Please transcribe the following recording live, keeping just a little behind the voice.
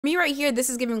Me right here, this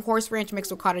is giving horse ranch mixed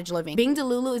with cottage living. Being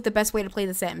Delulu is the best way to play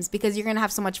The Sims because you're gonna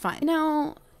have so much fun.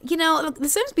 You know, The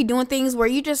Sims be doing things where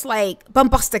you just like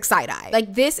bombastic side-eye.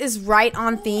 Like this is right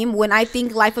on theme. When I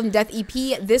think Life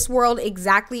DeathEP, this world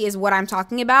exactly is what I'm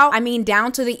talking about. I mean,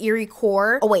 down to the eerie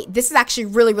core. Oh wait, this is actually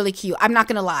really, really cute. I'm not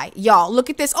gonna lie. Y'all, look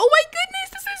at this. Oh my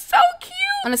goodness, this is so cute.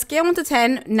 On a scale 1 to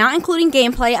 10, not including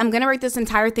gameplay, I'm gonna rate this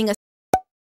entire thing a...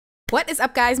 What is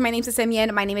up, guys? My name's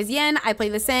Yen. My name is Yen. I play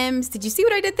The Sims. Did you see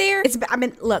what I did there? I've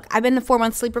been in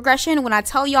 4-month sleep regression. When I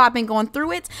tell y'all, I've been going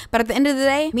through it, but at the end of the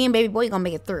day, me and baby boy gonna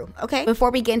make it through, okay?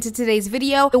 Before we get into today's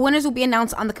video, the winners will be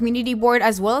announced on the community board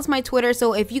as well as my Twitter.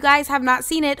 So if you guys have not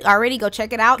seen it already, go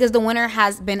check it out because the winner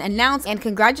has been announced. And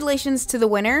congratulations to the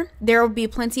winner. There will be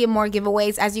plenty of more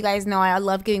giveaways. As you guys know, I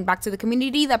love giving back to the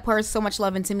community that pours so much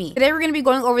love into me. Today, we're gonna be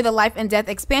going over the Life and Death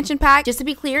expansion pack. Just to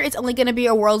be clear, it's only gonna be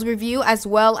a world review as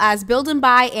well as build and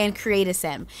buy and create a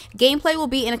sim. Gameplay will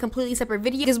be in a completely separate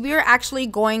video because we are actually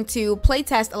going to play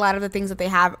test a lot of the things that they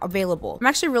have available. I'm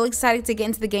actually really excited to get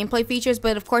into the gameplay features,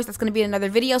 but of course that's going to be another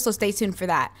video, so stay tuned for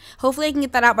that. Hopefully I can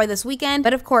get that out by this weekend,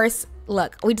 but of course,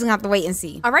 look, we just have to wait and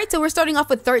see. All right, so we're starting off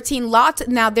with 13 Lot.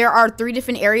 Now there are 3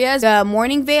 different areas, the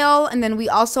Morning Vale, and then we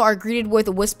also are greeted with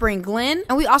Whispering Glen,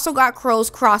 and we also got Crow's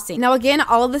Crossing. Now again,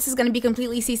 all of this is going to be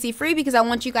completely CC free because I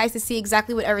want you guys to see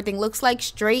exactly what everything looks like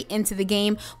straight into the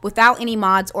game without any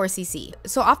mods or CC.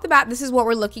 So off the bat, this is what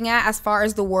we're looking at as far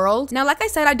as the world. Now, like I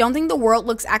said, I don't think the world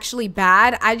looks actually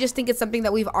bad. I just think it's something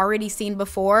that we've already seen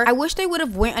before. I wish they would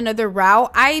have went another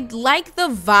route. I like the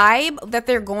vibe that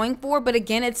they're going for, but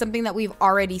again, it's something that we've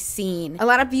already seen. A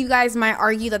lot of you guys might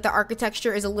argue that the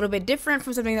architecture is a little bit different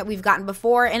from something that we've gotten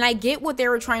before, and I get what they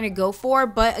were trying to go for,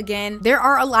 but again, there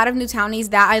are a lot of new townies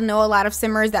that I know a lot of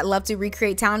simmers that love to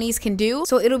recreate townies can do,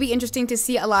 so it'll be interesting to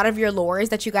see a lot of your lores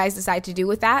that you guys decide to do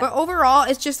with that. But overall,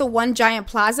 it's just a one giant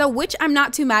plaza, which I'm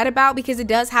not too mad about because it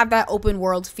does have that open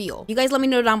world feel. You guys let me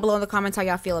know down below in the comments how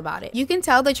y'all feel about it. You can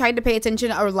tell they tried to pay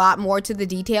attention a lot more to the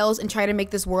details and try to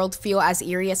make this world feel as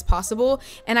eerie as possible,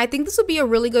 and I think this would be a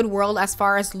really good world as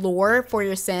far as lore for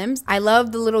your Sims. I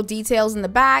love the little details in the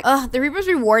back. The Reaper's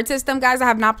reward system, guys, I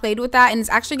have not played with that, and it's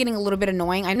actually getting a little bit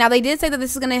annoying. Now, they did say that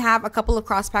this is going to have a couple of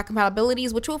cross-pack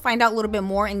compatibilities, which we'll find out a little bit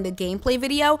more in the gameplay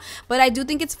video, but I do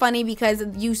think it's funny because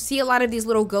you see a lot of these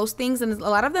little ghost things, and a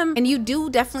lot of them, and you do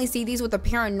definitely see these with a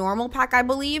paranormal pack, I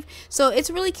believe, so it's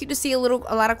really cute to see a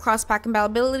lot of cross-pack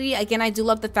compatibility. Again, I do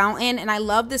love the fountain, and I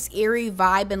love this eerie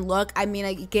vibe and look. I mean,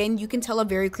 again, you can tell a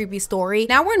very creepy story.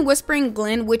 Now we're in Whispering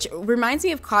Glen, which reminds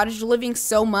me of cottage living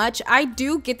so much. I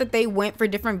do get that they went for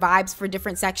different vibes for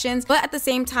different sections, but at the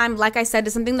same time, like I said,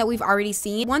 it's something that we've already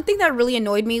seen. One thing that really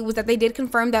annoyed me was that they did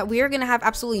confirm that we are going to have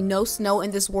absolutely no snow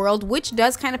in this world, which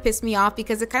does kind of piss me off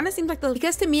because it kind of seems like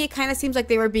because to me it kind of seems like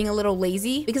they were being a little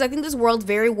lazy, because I think this world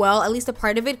very well, at least a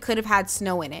part of it, could have had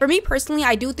snow in it. For me personally,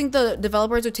 I do think the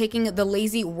developers are taking the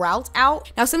lazy route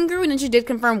out. Now, some Guru Ninja did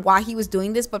confirm why he was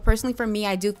doing this, but personally for me,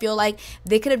 I do feel like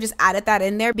they could have just added that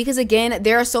in there because again,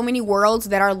 there are so many worlds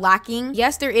that are lacking.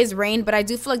 Yes, there is rain, but I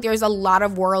do feel like there's a lot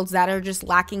of worlds that are just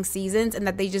lacking seasons and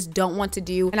that they just don't want to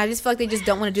do, and I just feel like they just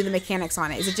don't want to do the mechanics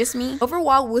on it. Is it just me?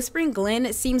 Overall, Whispering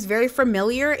Glen seems very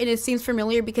familiar, and it seems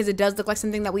familiar because it does look like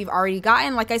something that we've already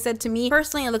gotten. Like I said, to me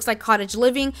personally, it looks like cottage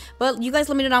living, but you guys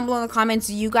let me know down below in the comments,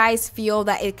 do you guys feel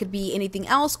that it could be anything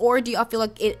else, or do y'all feel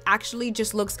like it actually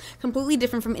just looks completely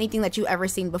different from anything that you've ever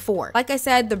seen before? Like I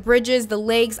said, the bridges, the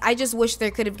lakes, I just wish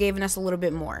they could have given us a little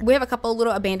bit more. We have a couple of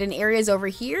little abandoned areas over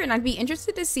here, and I'd be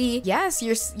interested to see, yes,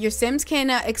 your Sims can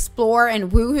explore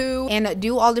and woohoo and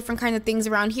do all different kinds of things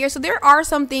around here. So there are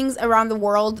some things around the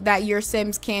world that your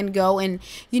Sims can go and,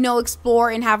 you know, explore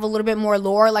and have a little bit more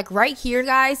lore. Like right here,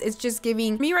 guys, it's just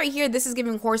giving me right here, this is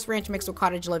giving horse ranch mixed with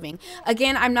cottage living.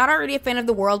 Again, I'm not already a fan of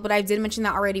the world, but I did mention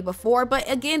that already before. But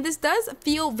again, this does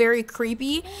feel very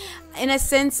creepy in a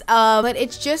sense of, but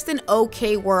it's just an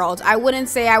okay world. I wouldn't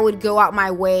say I would go out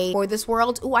my way for this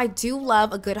world. Oh, I do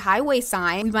love a good highway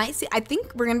sign. We might see, I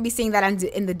think we're gonna be seeing that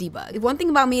in the debug. One thing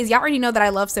about me is y'all already know that I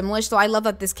love Simlish, so I love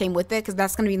that this came with it because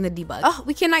that's gonna be in the debug. Oh,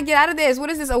 we cannot get out of this. What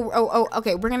is this? Oh,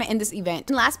 okay, we're gonna end this event.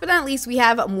 And last but not least, we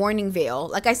have Morning Vale.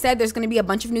 Like I said, there's gonna be a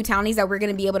bunch of new townies that we're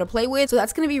gonna be able to play with, so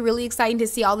that's gonna be really exciting to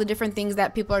see all the different things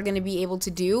that people are gonna be able to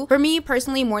do. For me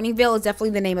personally, Morning Vale is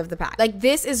definitely the name of the pack. Like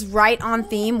this is right on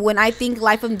theme. When I think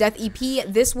Life Death EP,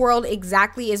 this world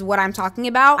exactly is what I'm talking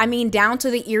about. I mean, down to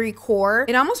the eerie core.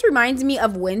 It almost reminds me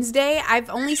of Wednesday. I've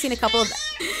only seen a couple of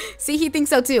see, he thinks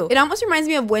so too. It almost reminds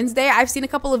me of Wednesday. I've seen a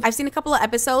couple of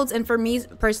episodes, and for me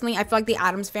personally, I feel like the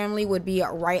Addams Family would be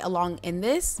right along in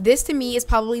this. This to me is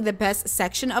probably the best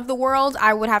section of the world,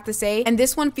 I would have to say. And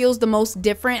this one feels the most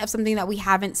different of something that we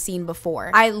haven't seen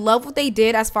before. I love what they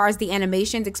did as far as the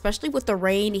animations, especially with the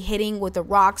rain hitting with the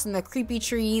rocks and the creepy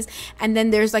trees. And then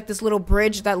there's like this little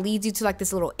bridge that leads you to like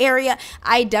this little area.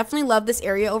 I definitely love this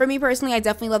area. For me personally, I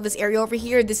definitely love this area over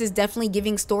here. This is definitely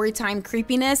giving story time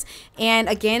creepiness. And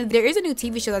again, there is a new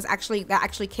TV show that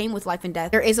actually came with Life and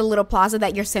Death. There is a little plaza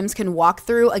that your Sims can walk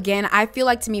through. Again, I feel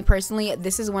like, to me personally,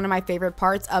 this is one of my favorite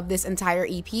parts of this entire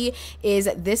EP, is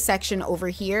this section over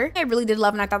here. I really did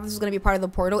love, and I thought this was going to be part of the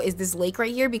portal, is this lake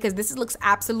right here, because this looks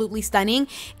absolutely stunning.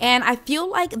 And I feel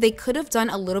like they could have done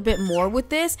a little bit more with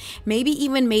this, maybe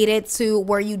even made it to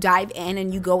where you dive in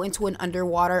and you go into an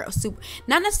underwater,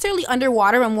 not necessarily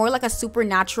underwater, but more like a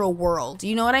supernatural world. Do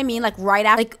you know what I mean? Like right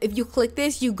after, like if you click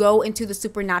this, you go into the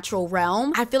supernatural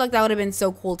realm. I feel like that would have been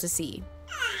so cool to see.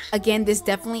 Again, this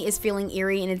definitely is feeling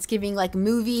eerie, and it's giving like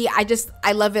movie.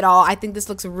 I love it all. I think this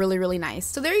looks really, really nice.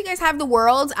 So there you guys have the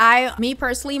world. Me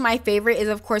personally, my favorite is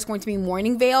of course going to be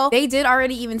Morning Vale. They did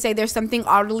already even say there's something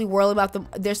otherworldly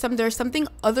about there's something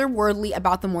otherworldly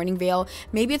about the Morning Vale.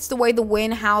 Maybe it's the way the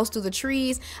wind howls through the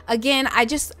trees. Again, I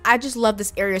just love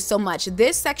this area so much.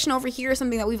 This section over here is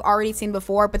something that we've already seen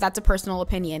before, but that's a personal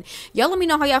opinion. Y'all let me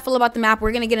know how y'all feel about the map.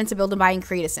 We're gonna get into build and buy and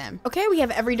create a sim. Okay, we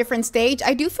have every different stage.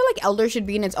 I do feel like Elder should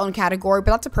be in its own category,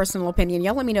 but that's a personal opinion.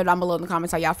 Y'all let me know down below in the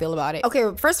comments how y'all feel about it. Okay,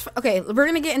 we're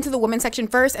gonna get into the women's section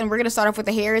first, and we're gonna start off with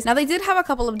the hairs. Now, they did have a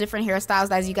couple of different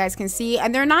hairstyles, as you guys can see,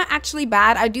 and they're not actually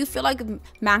bad. I do feel like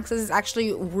Maxis is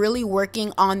actually really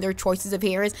working on their choices of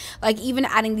hairs, like even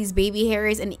adding these baby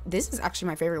hairs. And this is actually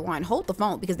my favorite one. Hold the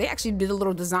phone, because they actually did a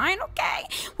little design, okay,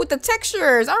 with the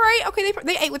textures. All right, okay,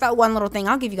 they ate with that one little thing.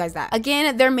 I'll give you guys that.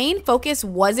 Again, their main focus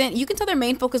wasn't, you can tell their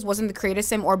main focus wasn't the create a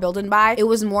sim or build and buy. It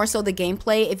was more so the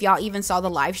gameplay. If y'all even saw the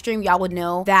live stream, y'all would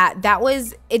know that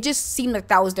it just seemed like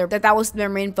that was their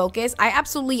main focus. I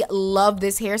absolutely love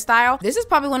this hairstyle. This is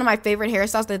probably one of my favorite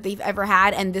hairstyles that they've ever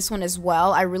had, and this one as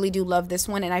well. I really do love this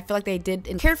one, and I feel like they did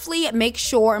carefully make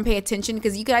sure and pay attention,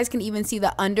 because you guys can even see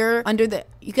the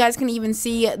you guys can even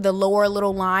see the lower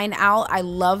little line out. I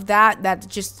love that. That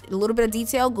just a little bit of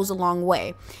detail goes a long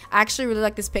way. I actually really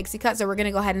like this pixie cut, so we're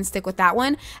gonna go ahead and stick with that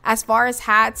one. As far as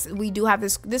hats, we do have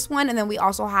this one, and then we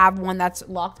also have one that's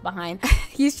locked behind.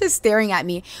 He's just staring at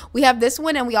me. We have this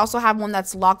one, and we also have one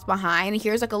that's locked behind.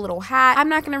 Here's like a little hat. I'm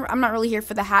not really here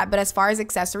for the hat, but as far as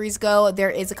accessories go,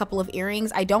 there is a couple of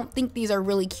earrings. I don't think these are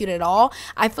really cute at all.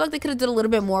 I feel like they could have did a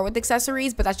little bit more with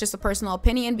accessories, but that's just a personal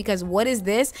opinion, because what is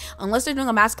this? Unless they're doing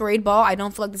a masquerade ball, I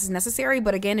don't feel like this is necessary.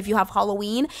 But again, if you have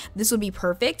Halloween, this would be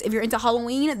perfect. If you're into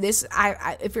Halloween,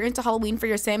 if you're into Halloween for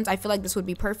your Sims, I feel like this would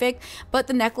be perfect. But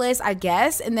the necklace, I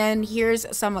guess, and then here's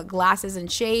some glasses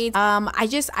and shades.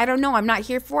 I don't know. I'm not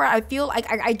here for it. I feel like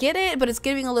I get it, but it's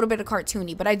giving a little bit of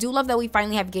cartoony. But I do love that we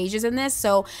finally have gauges in this,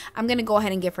 so I'm gonna go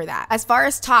ahead and give her that. As far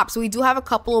as tops, we do have a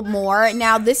couple more.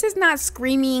 Now, this is not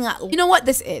screaming, you know what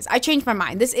this is? I changed my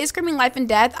mind. This is screaming Life and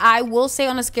Death. I will say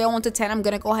on a scale 1 to 10, I'm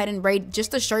gonna go ahead and rate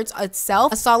just the shirts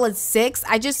itself a solid 6.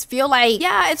 I just feel like,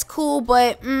 yeah, it's cool,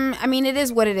 but I mean, it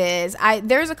is what it is.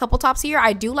 There's a couple tops here.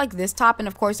 I do like this top, and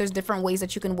of course, there's different ways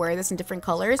that you can wear this in different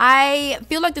colors. I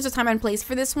feel like there's a time and place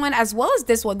for this one, as well as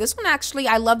this one. This one actually,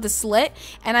 I love the slit,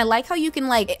 and I like how you can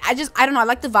like, I don't know, I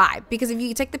like the vibe, because if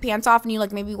you take the pants off and you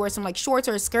like maybe wear some like shorts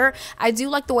or a skirt, I do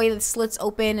like the way the slits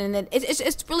open, and then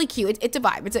it's really cute. It's a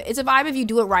vibe. It's a vibe if you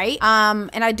do it right.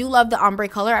 And I do love the ombre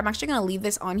color. I'm actually gonna leave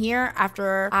this on here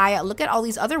after I look at all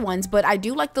these other ones, but I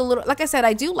do like the little, like I said,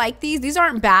 I do like these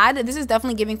aren't bad. This is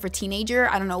definitely giving for teenager.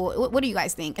 I don't know, what do you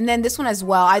guys think? And then this one as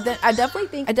well, I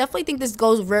definitely think this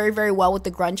goes very, very well with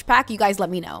the grunge pack. You guys let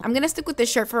me know. I'm gonna stick with this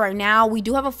shirt for right now. We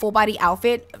do have a full body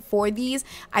outfit for these.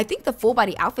 I think the full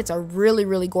body outfits are really,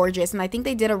 really gorgeous, and I think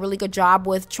they did a really good job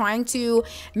with trying to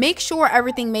make sure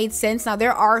everything made sense. Now,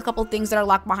 there are a couple things that are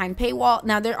locked behind paywall.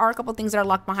 Now, there are a couple things that are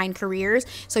locked behind careers,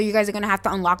 so you guys are gonna have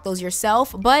to unlock those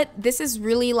yourself. But this is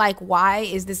really like, why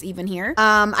is this even here?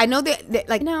 I know that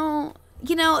like, no,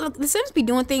 you know, the Sims be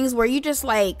doing things where you just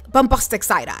like bombastic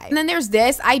side eye. And then there's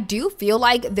this. I do feel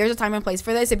like there's a time and place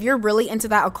for this. If you're really into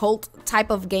that occult type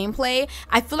of gameplay,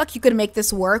 I feel like you could make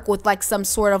this work with like some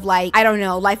sort of like, I don't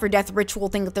know, life or death ritual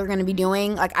thing that they're going to be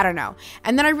doing. Like, I don't know.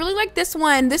 And then I really like this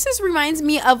one. This reminds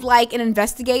me of like an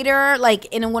investigator, like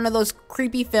in one of those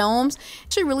creepy films. I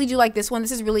actually really do like this one.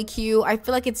 This is really cute. I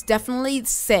feel like it's definitely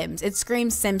Sims. It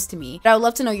screams Sims to me. But I would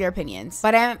love to know your opinions.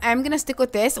 But I'm going to stick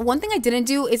with this. One thing I didn't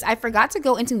do is I forgot to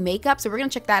go into makeup. So we're going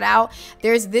to check that out.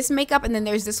 There's this makeup and then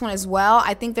there's this one as well.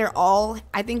 I think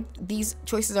these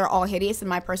choices are all hideous in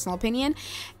my personal opinion.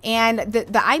 And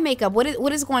the eye makeup, what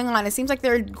is going on? It seems like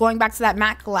they're going back to that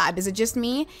MAC collab. Is it just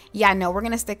me? Yeah, no, we're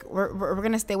gonna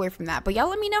stay away from that. But y'all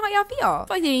let me know how y'all feel. I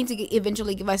feel like they need to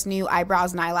eventually give us new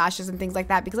eyebrows and eyelashes and things like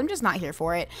that, because I'm just not here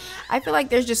for it. I feel like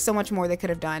there's just so much more they could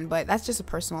have done, but that's just a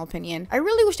personal opinion. I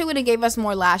really wish they would have gave us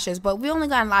more lashes, but we only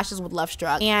got lashes with Love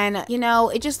Struck, and you know,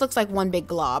 it just looks like one big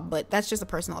glob. But that's just a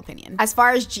personal opinion. As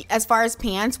far as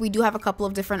pants, we do have a couple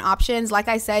of different options. Like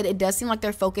I said, it does seem like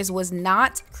their focus was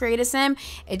not create a sim.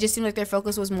 It just seemed like their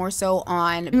focus was more so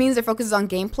on, it means their focus is on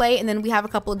gameplay. And then we have a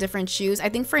couple of different shoes. I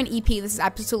think for an EP, this is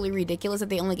absolutely ridiculous that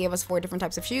they only gave us 4 different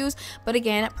types of shoes. But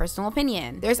again, personal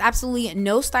opinion. There's absolutely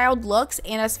no styled looks.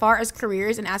 And as far as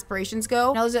careers and aspirations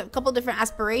go, there's a couple different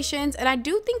aspirations. And I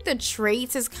do think the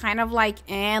traits is kind of like,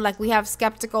 like we have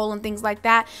skeptical and things like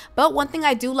that. But one thing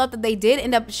I do love that they did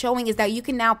end up showing is that you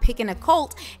can now pick an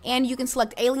occult and you can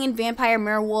select alien, vampire,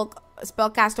 werewolf,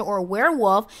 spellcaster, or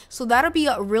werewolf. So that'll be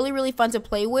really, really fun to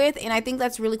play with. And I think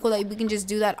that's really cool that we can just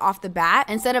do that off the bat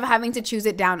instead of having to choose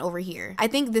it down over here. I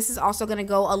think this is also going to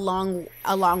go a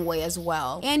long way as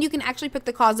well. And you can actually pick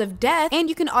the cause of death, and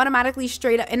you can automatically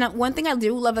straight up, and one thing I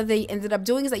do love that they ended up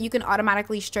doing is that you can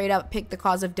automatically straight up pick the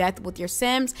cause of death with your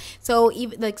Sims. So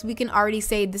even like we can already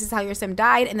say this is how your Sim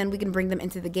died, and then we can bring them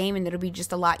into the game and it'll be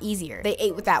just a lot easier. They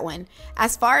ate with that one.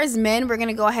 As far as men, we're going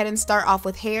to go ahead and start off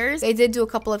with hairs. They did do a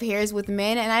couple of hairs with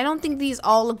men, and I don't think these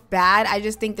all look bad. I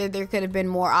just think that there could have been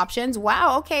more options.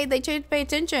 Wow, okay, they should pay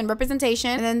attention. Representation.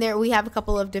 And then there we have a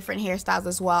couple of different hairstyles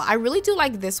as well. I really do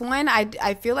like this one.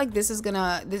 I feel like this is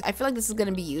gonna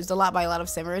be used a lot by a lot of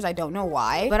simmers. I don't know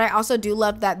why, but I also do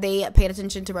love that they paid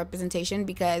attention to representation,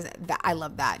 because I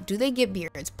love that. Do they get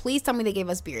beards? Please tell me they gave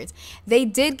us beards. They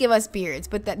did give us beards,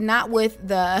 but that not with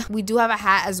the, we do have a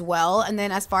hat as well. And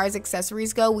then as far as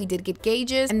accessories go, we did get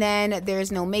gauges, and then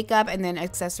there's no makeup, and then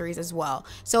accessories as well.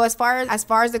 So as far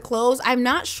as the clothes, I'm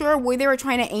not sure where they were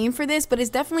trying to aim for this, but it's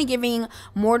definitely giving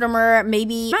Mortimer,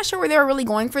 maybe. I'm not sure where they were really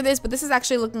going for this, but this is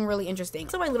actually looking really interesting.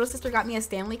 So my little sister got me a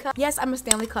Stanley Cup. Yes, I'm a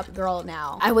Stanley Cup girl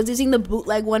now. I was using the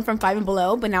bootleg one from 5 and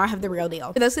Below, but now I have the real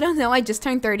deal. For those who don't know, I just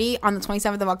turned 30 on the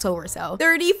 27th of October. So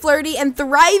 30, flirty, and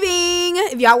thriving.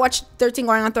 If y'all watch 13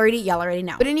 going on 30, y'all already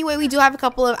know. But anyway, we do have a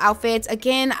couple of outfits.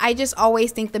 Again, I just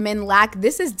always think the men lack.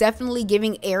 This is definitely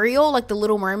giving Ariel, like the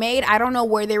Little Mermaid. I don't know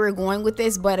where they were going with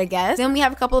this, but I guess. Then we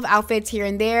have a couple of outfits here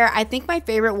and there. I think my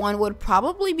favorite one would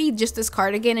probably be just this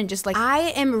cardigan, and just like,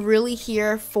 I am really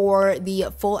here for the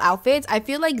full outfits. I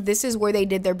feel like this is where they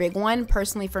did their big one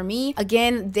personally for me.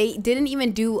 Again, they didn't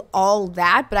even do all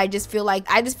that, but I just feel like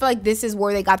this is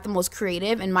where they got the most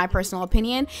creative in my personal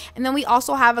opinion. And then we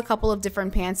also have a couple of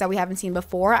different pants that we haven't seen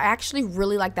before. I actually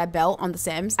really like that belt on the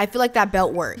Sims. I feel like that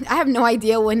belt worked. I have no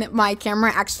idea when my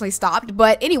camera actually stopped,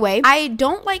 but anyway, I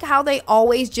don't like how they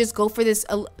always just go for this,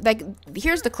 like,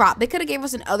 here's the crop. They could have gave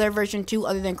us another version too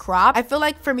other than crop. I feel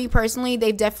like for me personally,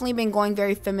 they've definitely been going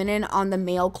very feminine on the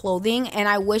male clothing, and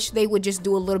I wish they would just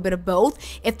do a little bit of both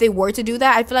if they were to do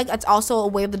that. I feel like that's also a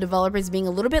way of the developers being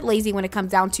a little bit lazy when it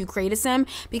comes down to create a sim,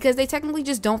 because they technically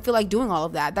just don't feel like doing all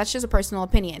of that. That's just a personal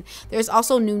opinion. There's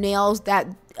also new nails that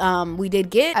we did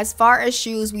get. As far as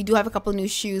shoes, we do have a couple new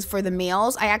shoes for the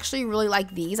males. I actually really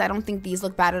like these. I don't think these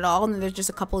look bad at all, and then there's just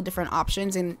a couple of different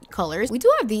options and colors. We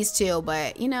do have these too,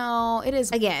 but you know, it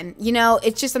is, again, you know,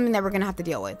 it's just something that we're gonna have to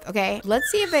deal with. Okay, let's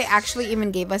see if they actually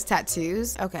even gave us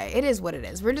tattoos. Okay, it is what it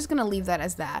is. We're just gonna leave that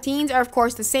as that. Teens are of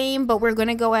course the same, but we're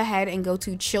gonna go ahead and go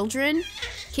to children.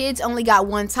 Kids only got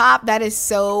one top. That is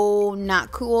so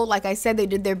not cool. Like I said, they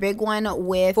did their big one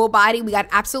with full body. We got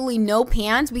absolutely no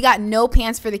pants. We got no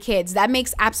pants for the kids. That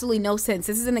makes absolutely no sense.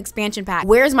 This is an expansion pack.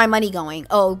 Where's my money going?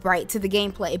 Oh, right, to the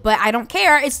gameplay. But I don't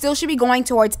care. It still should be going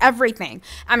towards everything.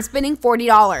 I'm spending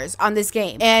 $40 on this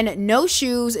game. And no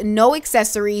shoes, no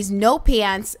accessories, no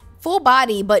pants, full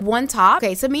body, but one top.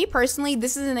 Okay, so me personally,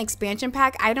 this is an expansion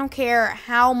pack. I don't care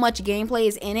how much gameplay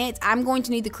is in it. I'm going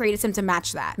to need the creative sim to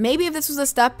match that. Maybe if this was a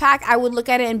stuff pack, I would look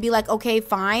at it and be like, okay,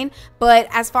 fine. But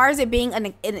as far as it being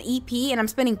an EP and I'm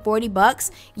spending 40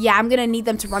 bucks, yeah, I'm gonna need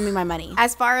them to run me my money.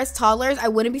 As far as toddlers, I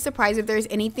wouldn't be surprised if there's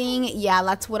anything. Yeah,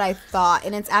 that's what I thought,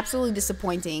 and it's absolutely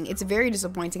disappointing. It's very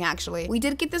disappointing, actually. We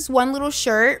did get this one little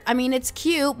shirt. I mean, it's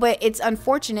cute, but it's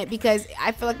unfortunate because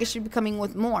I feel like it should be coming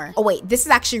with more. Oh wait, this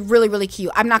is actually really, really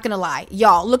cute. I'm not gonna lie.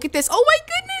 Y'all, look at this. Oh my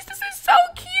goodness, this is so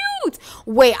cute.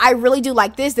 Wait, I really do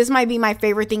like this. This might be my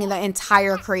favorite thing in the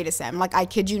entire creative sim. Like, I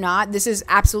kid you not. This is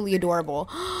absolutely adorable.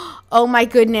 Oh my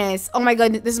goodness. Oh my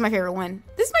goodness. This is my favorite one.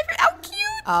 This is my favorite. How cute.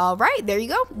 All right, there you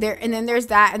go. There, and then there's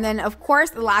that. And then of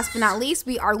course, last but not least,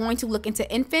 we are going to look into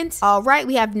infant. All right,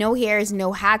 we have no hairs,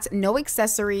 no hats, no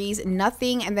accessories,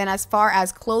 nothing. And then as far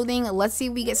as clothing, let's see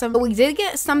if we get some. We did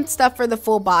get some stuff for the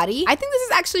full body. I think this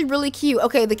is actually really cute.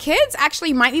 Okay, the kids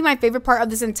actually might be my favorite part of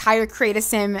this entire creative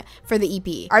sim for the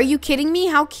EP. Are you kidding me?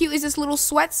 How cute is this little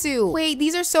sweatsuit? Wait,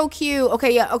 these are so cute.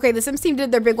 Okay, yeah, okay, the Sims team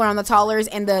did their big one on the toddlers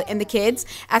and the kids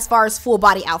as far as full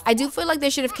body outfit. I do feel like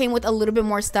they should have came with a little bit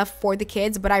more stuff for the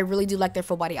kids, but I really do like their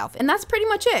full body outfit. And that's pretty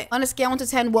much it. On a scale 1 to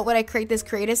 10, what would I create this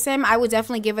creative sim? I would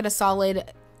definitely give it a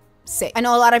solid 6. I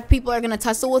know a lot of people are gonna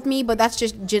tussle with me, but that's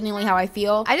just genuinely how I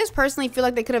feel. I just personally feel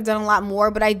like they could have done a lot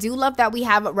more, but I do love that we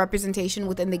have representation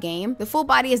within the game. The full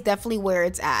body is definitely where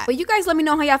it's at. But you guys let me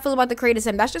know how y'all feel about the creative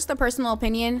sim. That's just a personal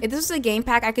opinion. If this was a game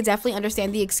pack, I could definitely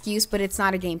understand the excuse, but it's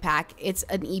not a game pack. It's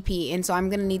an EP, and so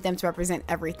I'm gonna need them to represent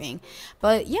everything.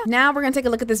 But yeah, now we're gonna take a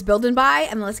look at this build and buy,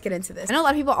 and let's get into this. I know a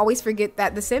lot of people always forget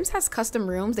that The Sims has custom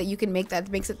rooms that you can make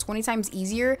that makes it 20 times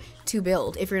easier to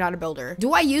build if you're not a builder.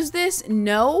 Do I use this?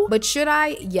 No, but should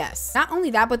I? Yes. Not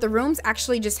only that, but the rooms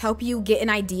actually just help you get an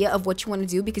idea of what you want to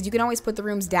do, because you can always put the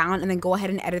rooms down and then go ahead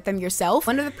and edit them yourself.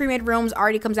 One of the pre-made rooms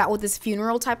already comes out with this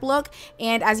funeral type look,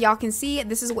 and as y'all can see,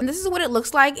 this is what it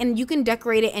looks like, and you can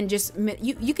decorate it and just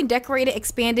you can decorate it,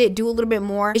 expand it, do a little bit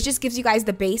more. It just gives you guys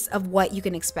the base of what you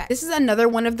can expect. This is another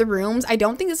one of the rooms. I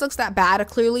don't think this looks that bad.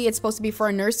 Clearly it's supposed to be for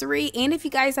a nursery, and if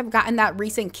you guys have gotten that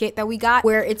recent kit that we got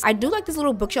where it's, I do like this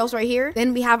little bookshelves right here.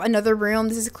 Then we have another room.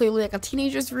 This is clearly like a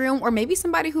teenager's room, or maybe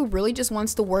somebody who really just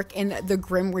wants to work in the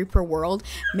Grim Reaper world.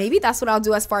 Maybe that's what I'll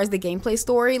do as far as the gameplay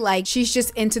story. Like, she's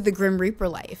just into the Grim Reaper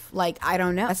life. Like, I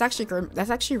don't know. That's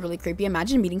actually really creepy.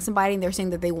 Imagine meeting somebody and they're saying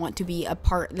that they want to be a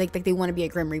part, like they want to be a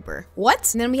Grim Reaper.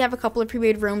 What? And then we have a couple of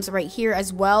pre-made rooms right here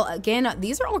as well. Again,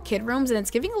 these are all kid rooms, and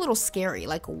it's giving a little scary.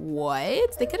 Like,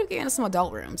 what? They could have given us some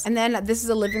adult rooms. And then this is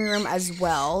a living room as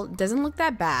well. Doesn't look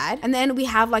that bad. And then we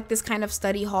have like this kind of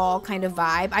study hall kind of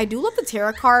vibe. I do love the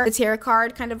tarot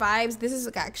card kind of vibes. This is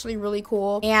actually really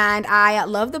cool, and I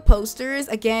love the posters.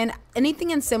 Again,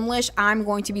 anything in Simlish I'm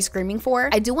going to be screaming for.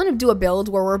 I do want to do a build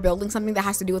where we're building something that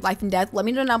has to do with life and death. Let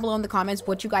me know down below in the comments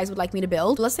what you guys would like me to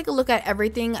build. Let's take a look at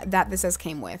everything that this has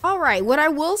came with. All right, what I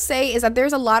will say is that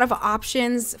there's a lot of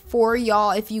options for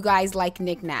y'all if you guys like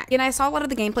knickknack. And I saw a lot of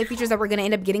the gameplay features that we're gonna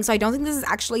end up getting, so I don't think this is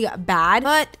actually bad,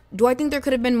 but do I think there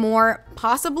could have been more?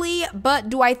 Possibly. But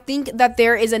do I think that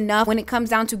there is enough when it comes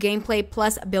down to gameplay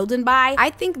plus build and buy? I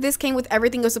think this came with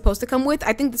everything it was supposed to come with.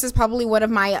 I think this is probably one of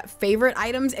my favorite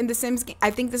items in the Sims game.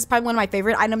 I think this is probably one of my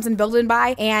favorite items in build and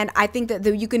buy, and I think that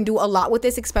you can do a lot with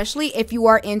this, especially if you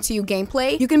are into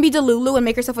gameplay. You can be Delulu and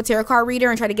make yourself a tarot card reader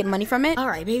and try to get money from it. All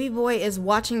right, baby boy is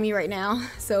watching me right now,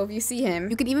 so if you see him,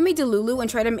 you could even be Delulu and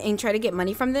try to get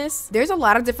money from this. There's a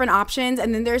lot of different options,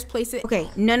 and then there's places. Okay,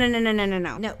 no,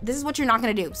 this is what you're not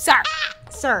gonna do, sir,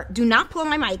 do not pull on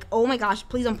my mic. Oh my gosh,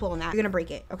 please don't pull on that. You're gonna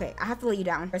break it. Okay, I have to lay you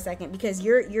down for a second because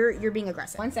you're being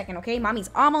aggressive. 1 second, okay? Mommy's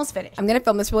almost finished. I'm gonna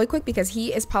film this really quick because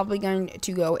he is probably going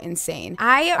to go insane.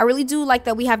 I really do like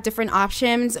that we have different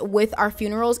options with our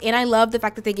funerals, and I love the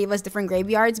fact that they gave us different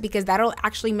graveyards, because that'll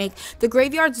actually make the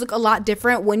graveyards look a lot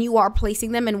different when you are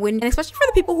placing them, and especially for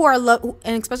the people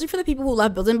who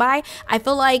love build and buy. I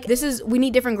feel like we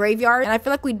need different graveyards, and I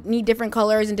feel like we need different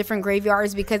colors and different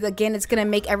graveyards, because again, it's gonna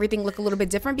make everything look a little bit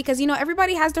different, because you know,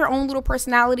 everybody has their own little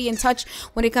personality and touch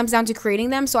when it comes down to creating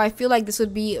them. So I feel like this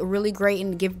would be really great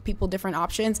and give people different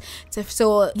options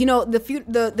so you know,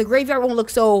 the graveyard won't look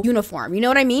so uniform, you know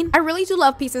what I mean? I really do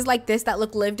love pieces like this that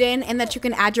look lived in and that you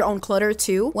can add your own clutter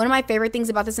to. One of my favorite things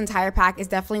about this entire pack is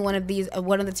definitely one of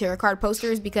the tarot card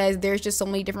posters, because there's just so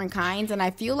many different kinds, and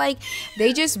I feel like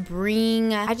they just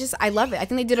bring, I love it. I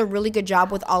think they did a really good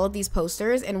job with all of these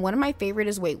posters, and one of my favorite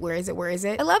is, wait, where is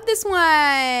it? I love this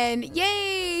one. Yay!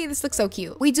 Yay! This looks so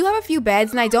cute. We do have a few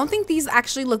beds, and I don't think these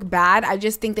actually look bad. I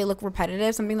just think they look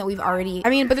repetitive, something that we've already, I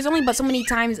mean, but there's only but so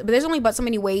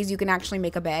many ways you can actually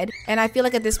make a bed. And I feel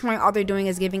like at this point, all they're doing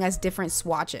is giving us different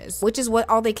swatches, which is what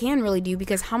all they can really do,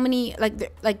 because how many,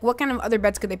 like what kind of other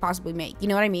beds could they possibly make? You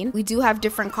know what I mean? We do have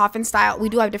different coffin style. We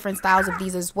do have different styles of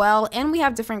these as well. And we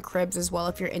have different cribs as well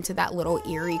if you're into that little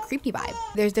eerie, creepy vibe.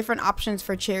 There's different options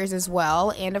for chairs as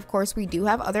well. And of course, we do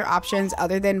have other options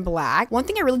other than black. One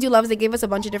thing I really do love is they gave us a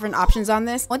bunch of different options on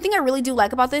this. One thing I really do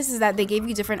like about this is that they gave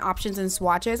you different options and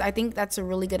swatches. I think that's a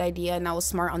really good idea, and that was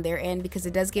smart on their end, because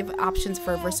it does give options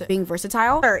for being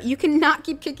versatile. You cannot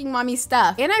keep kicking mommy's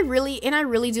stuff. And I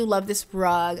really do love this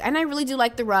rug, and I really do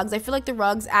like the rugs. I feel like the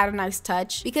rugs add a nice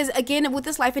touch, because again, with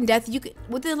this Life and Death,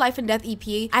 with the Life and Death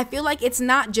EP, I feel like it's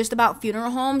not just about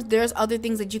funeral homes. There's other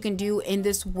things that you can do in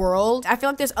this world. I feel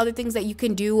like there's other things that you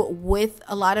can do with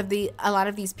a lot of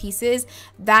these pieces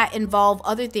that involve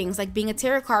other things, like being a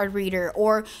tarot card reader,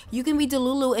 or you can be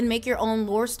Delulu and make your own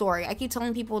lore story. I keep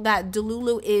telling people that being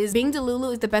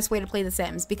Delulu is the best way to play The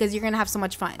Sims, because you're gonna have so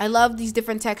much fun. I love these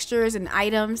different textures and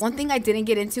items. One thing I didn't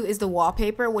get into is the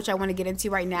wallpaper, which I want to get into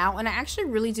right now, and I actually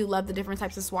really do love the different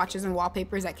types of swatches and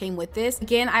wallpapers that came with this.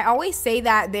 Again, I always say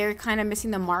that they're kind of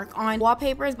missing the mark on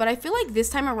wallpapers, but I feel like this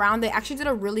time around they actually did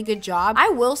a really good job. I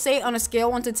will say, on a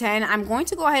scale 1 to 10, I'm going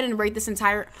to go ahead and rate this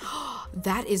entire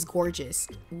that is gorgeous.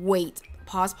 Wait,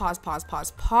 pause.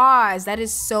 That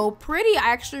is so pretty.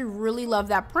 I actually really love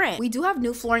that print. We do have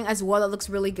new flooring as well that looks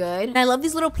really good. And I love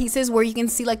these little pieces where you can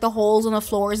see like the holes on the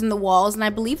floors and the walls. And I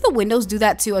believe the windows do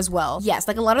that too as well. Yes,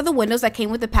 like a lot of the windows that came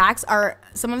with the packs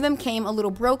some of them came a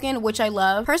little broken, which I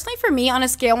love. Personally, for me, on a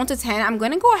scale 1 to 10, I'm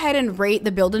going to go ahead and rate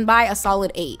the build and buy a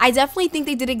solid 8. I definitely think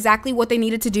they did exactly what they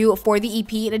needed to do for the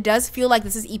EP. And it does feel like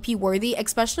this is EP worthy,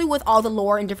 especially with all the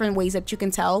lore and different ways that you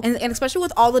can tell. And especially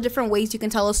with all the different ways you can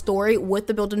tell a story with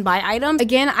the build and buy items.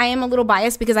 Again, I am a little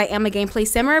biased because I am a gameplay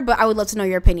simmer, but I would love to know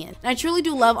your opinion. And I truly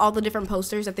do love all the different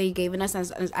posters that they've given us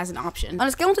as an option. On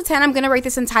a scale 1 to 10, I'm gonna rate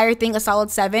this entire thing a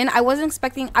solid 7. I was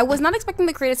not expecting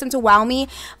the Creative Sim to wow me,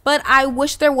 but I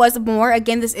wish there was more.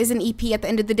 Again, this is an EP at the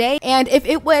end of the day, and if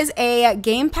it was a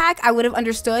game pack, I would have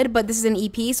understood, but this is an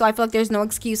EP, so I feel like there's no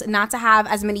excuse not to have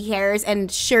as many hairs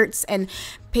and shirts and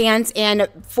pants and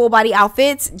full body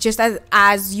outfits just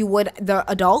as you would the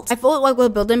adults. I feel like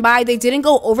with build and buy, they didn't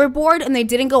go overboard and they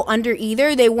didn't go under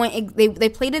either. They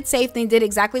played it safe. They did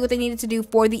exactly what they needed to do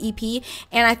for the EP,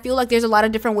 and I feel like there's a lot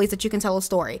of different ways that you can tell a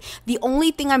story. The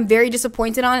only thing I'm very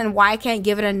disappointed on and why I can't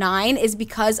give it a 9 is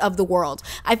because of the world.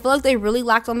 I feel like they really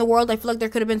lacked on the world. I feel like there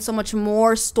could have been so much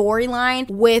more storyline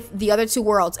with the other two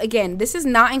worlds. Again, this is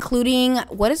not including,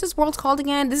 what is this world called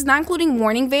again? This is not including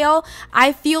Morning Vale.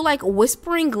 I feel like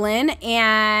Whispering Glen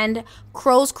and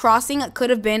Crow's Crossing could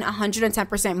have been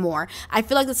 110% more. I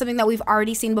feel like that's something that we've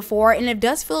already seen before, and it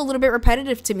does feel a little bit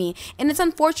repetitive to me. And it's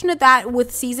unfortunate that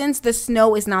with seasons, the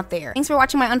snow is not there. Thanks for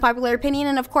watching my unpopular opinion,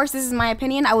 and of course, this is my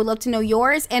opinion. I would love to know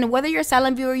yours, and whether you're a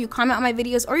silent viewer, you comment on my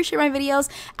videos, or you share my videos,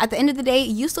 at the end of the day,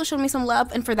 you still show me some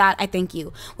love, and for that, I thank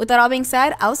you. With that all being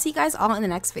said, I'll see you guys all in the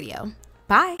next video.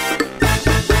 Bye!